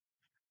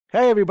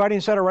Hey, everybody.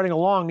 Instead of writing a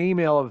long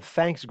email of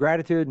thanks,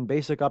 gratitude, and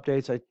basic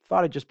updates, I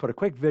thought I'd just put a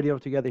quick video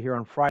together here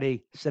on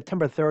Friday,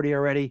 September 30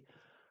 already.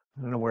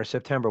 I don't know where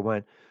September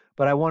went,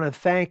 but I want to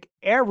thank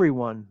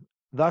everyone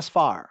thus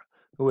far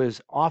who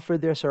has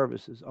offered their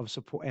services of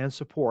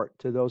support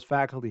to those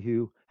faculty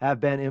who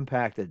have been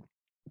impacted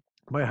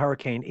by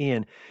Hurricane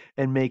Ian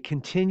and may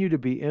continue to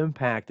be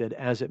impacted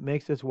as it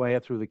makes its way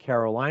up through the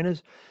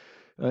Carolinas.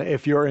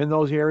 If you're in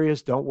those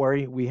areas, don't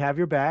worry, we have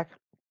your back.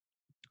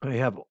 We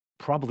have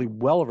probably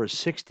well over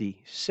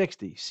 60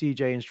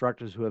 CJ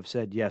instructors who have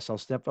said, yes, I'll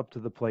step up to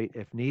the plate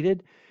if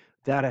needed.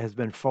 Data has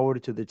been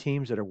forwarded to the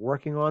teams that are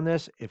working on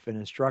this if an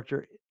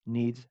instructor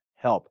needs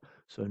help.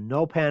 So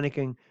no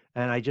panicking.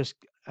 And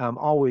I'm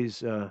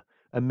always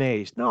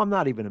amazed. No, I'm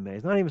not even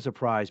amazed, not even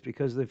surprised,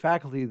 because the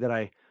faculty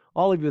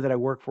all of you that I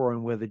work for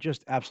and with are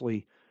just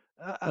absolutely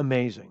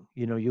amazing.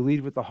 You know, you lead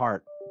with the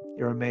heart.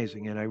 You're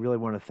amazing. And I really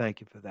want to thank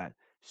you for that.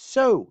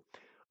 So,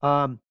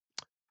 um,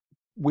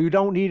 we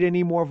don't need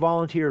any more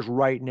volunteers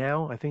right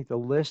now. I think the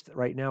list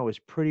right now is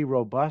pretty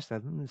robust. I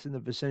think it's in the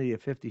vicinity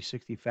of 50,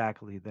 60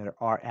 faculty that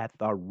are at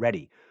the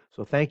ready.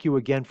 So thank you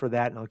again for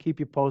that, and I'll keep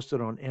you posted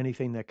on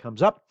anything that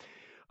comes up.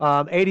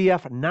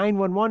 ADF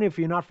 911, if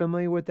you're not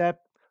familiar with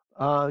that,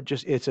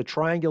 it's a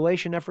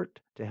triangulation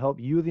effort to help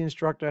you, the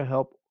instructor,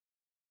 help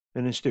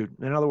a student.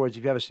 In other words,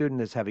 if you have a student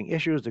that's having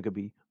issues, there could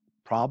be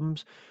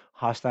problems,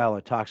 hostile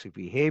or toxic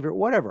behavior,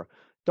 whatever.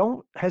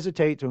 Don't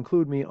hesitate to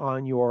include me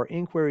on your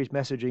inquiries,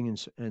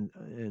 messaging,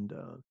 and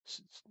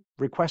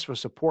requests for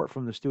support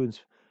from the student's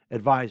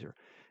advisor.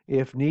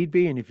 If need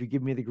be, and if you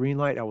give me the green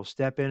light, I will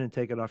step in and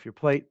take it off your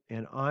plate,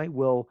 and I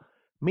will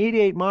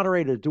mediate,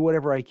 moderate, or do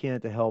whatever I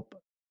can to help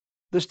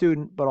the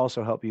student, but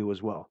also help you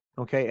as well.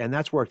 Okay, and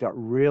that's worked out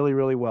really,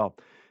 really well.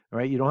 All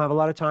right, you don't have a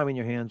lot of time in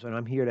your hands, and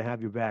I'm here to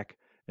have your back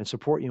and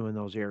support you in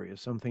those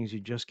areas. Some things you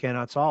just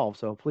cannot solve.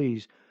 So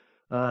please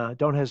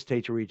don't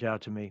hesitate to reach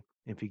out to me.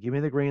 If you give me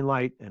the green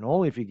light, and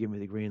only if you give me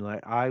the green light,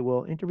 I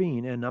will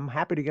intervene, and I'm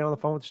happy to get on the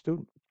phone with the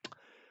student.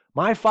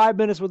 My 5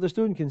 minutes with the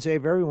student can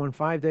save everyone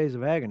 5 days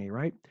of agony,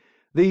 right?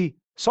 The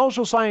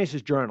Social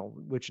Sciences Journal,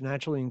 which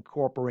naturally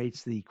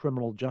incorporates the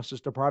Criminal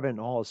Justice Department and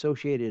all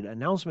associated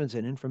announcements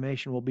and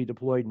information, will be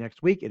deployed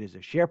next week. It is a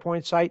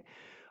SharePoint site.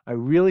 I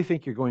really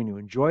think you're going to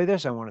enjoy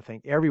this. I want to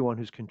thank everyone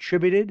who's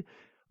contributed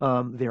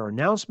their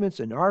announcements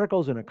and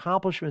articles and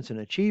accomplishments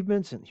and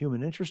achievements and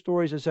human interest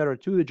stories, et cetera,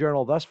 to the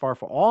journal thus far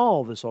for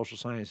all the social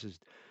sciences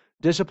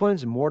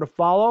disciplines and more to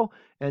follow.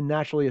 And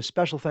naturally, a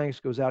special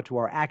thanks goes out to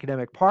our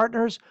academic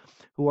partners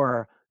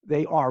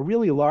they are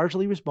really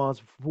largely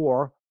responsible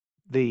for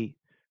the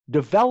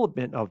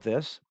development of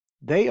this.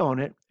 They own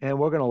it, and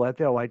we're going to let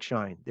their light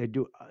shine. They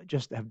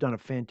just have done a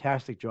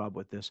fantastic job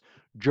with this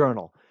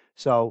journal.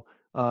 So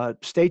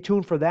stay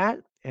tuned for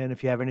that. And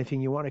if you have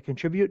anything you want to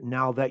contribute,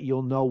 now that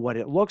you'll know what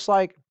it looks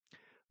like,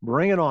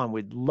 bring it on.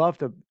 We'd love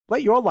to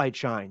let your light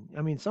shine.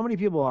 I mean, so many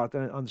people out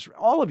there on this,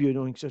 all of you are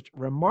doing such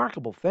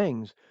remarkable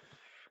things.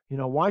 You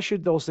know, why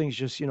should those things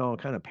just,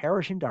 kind of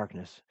perish in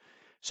darkness?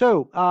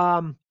 So,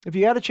 if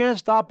you had a chance,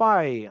 stop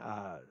by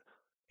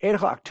 8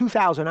 o'clock,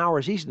 2,000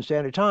 hours Eastern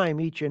Standard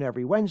Time, each and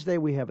every Wednesday.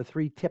 We have a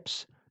 3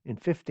 tips in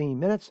 15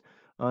 minutes.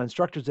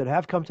 Instructors that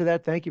have come to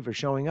that, thank you for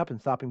showing up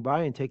and stopping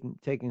by and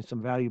taking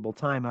some valuable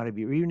time out of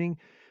your evening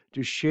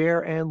to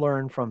share and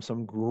learn from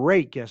some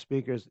great guest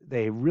speakers.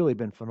 They've really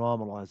been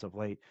phenomenal as of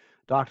late.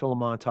 Dr.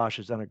 Lamont Tosh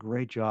has done a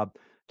great job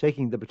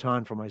taking the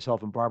baton from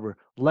myself and Barbara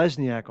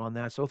Lesniak on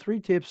that. So 3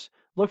 tips,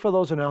 look for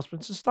those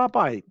announcements and stop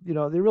by. You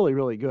know, they're really,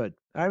 really good.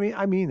 I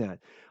mean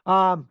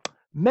that.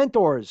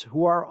 Mentors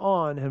who are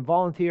on and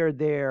volunteered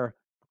their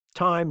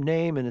time,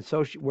 name, and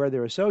where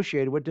they're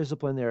associated, what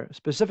discipline, their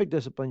specific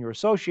discipline you're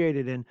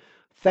associated in.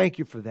 Thank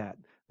you for that.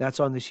 That's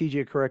on the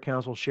CJ Career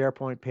Council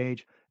SharePoint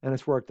page, and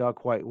it's worked out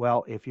quite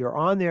well. If you're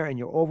on there and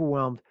you're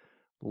overwhelmed,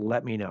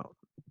 let me know.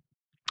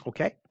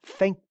 Okay,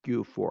 thank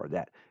you for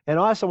that. And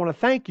I also want to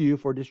thank you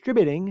for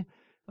distributing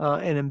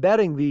and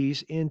embedding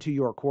these into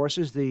your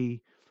courses.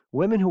 The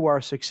women who are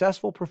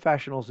successful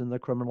professionals in the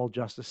criminal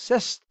justice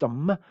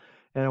system.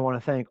 And I want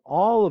to thank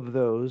all of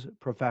those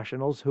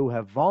professionals who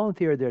have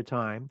volunteered their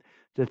time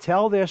to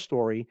tell their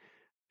story,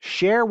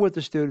 share with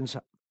the students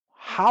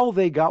how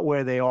they got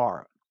where they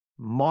are,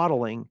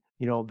 modeling,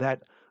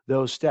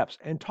 those steps,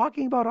 and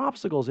talking about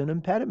obstacles and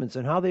impediments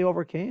and how they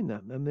overcame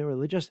them. And they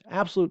were just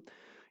absolute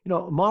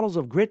models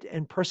of grit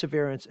and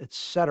perseverance,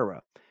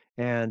 etc.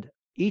 And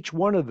each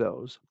one of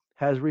those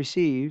has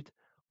received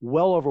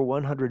well over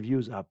 100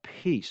 views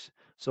apiece.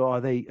 So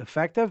are they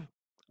effective?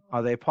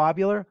 Are they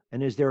popular?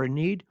 And is there a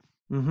need?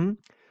 Mm-hmm.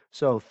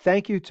 So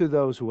thank you to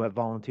those who have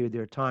volunteered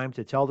their time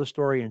to tell the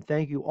story, and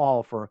thank you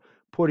all for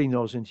putting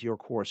those into your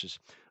courses.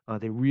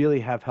 They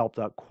really have helped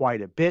out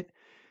quite a bit.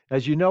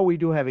 As you know, we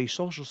do have a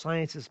social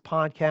sciences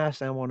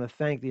podcast. I want to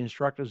thank the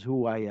instructors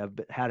who I have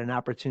had an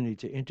opportunity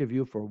to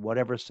interview for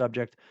whatever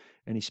subject,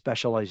 any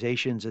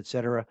specializations,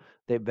 etc.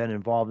 they've been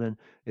involved in.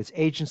 It's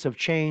Agents of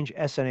Change,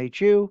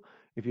 SNHU.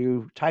 If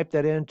you type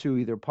that into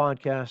either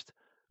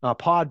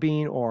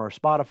Podbean or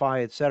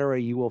Spotify, etc.,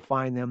 you will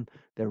find them.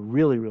 They're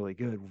really, really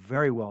good,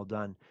 very well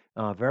done.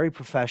 very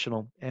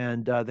professional,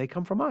 and they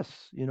come from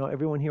us,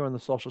 everyone here on the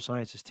social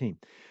sciences team.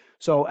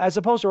 So, as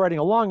opposed to writing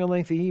a long and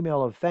lengthy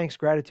email of thanks,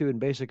 gratitude, and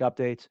basic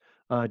updates,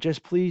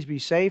 just please be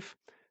safe.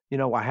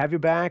 I have your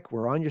back.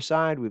 We're on your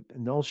side.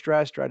 No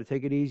stress. Try to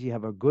take it easy.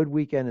 Have a good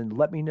weekend, and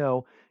let me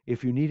know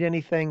if you need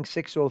anything.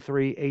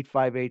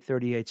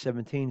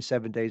 603-858-3817,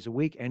 7 days a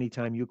week,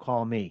 anytime you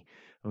call me.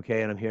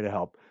 Okay, and I'm here to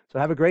help. So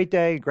have a great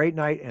day, great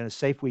night, and a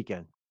safe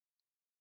weekend.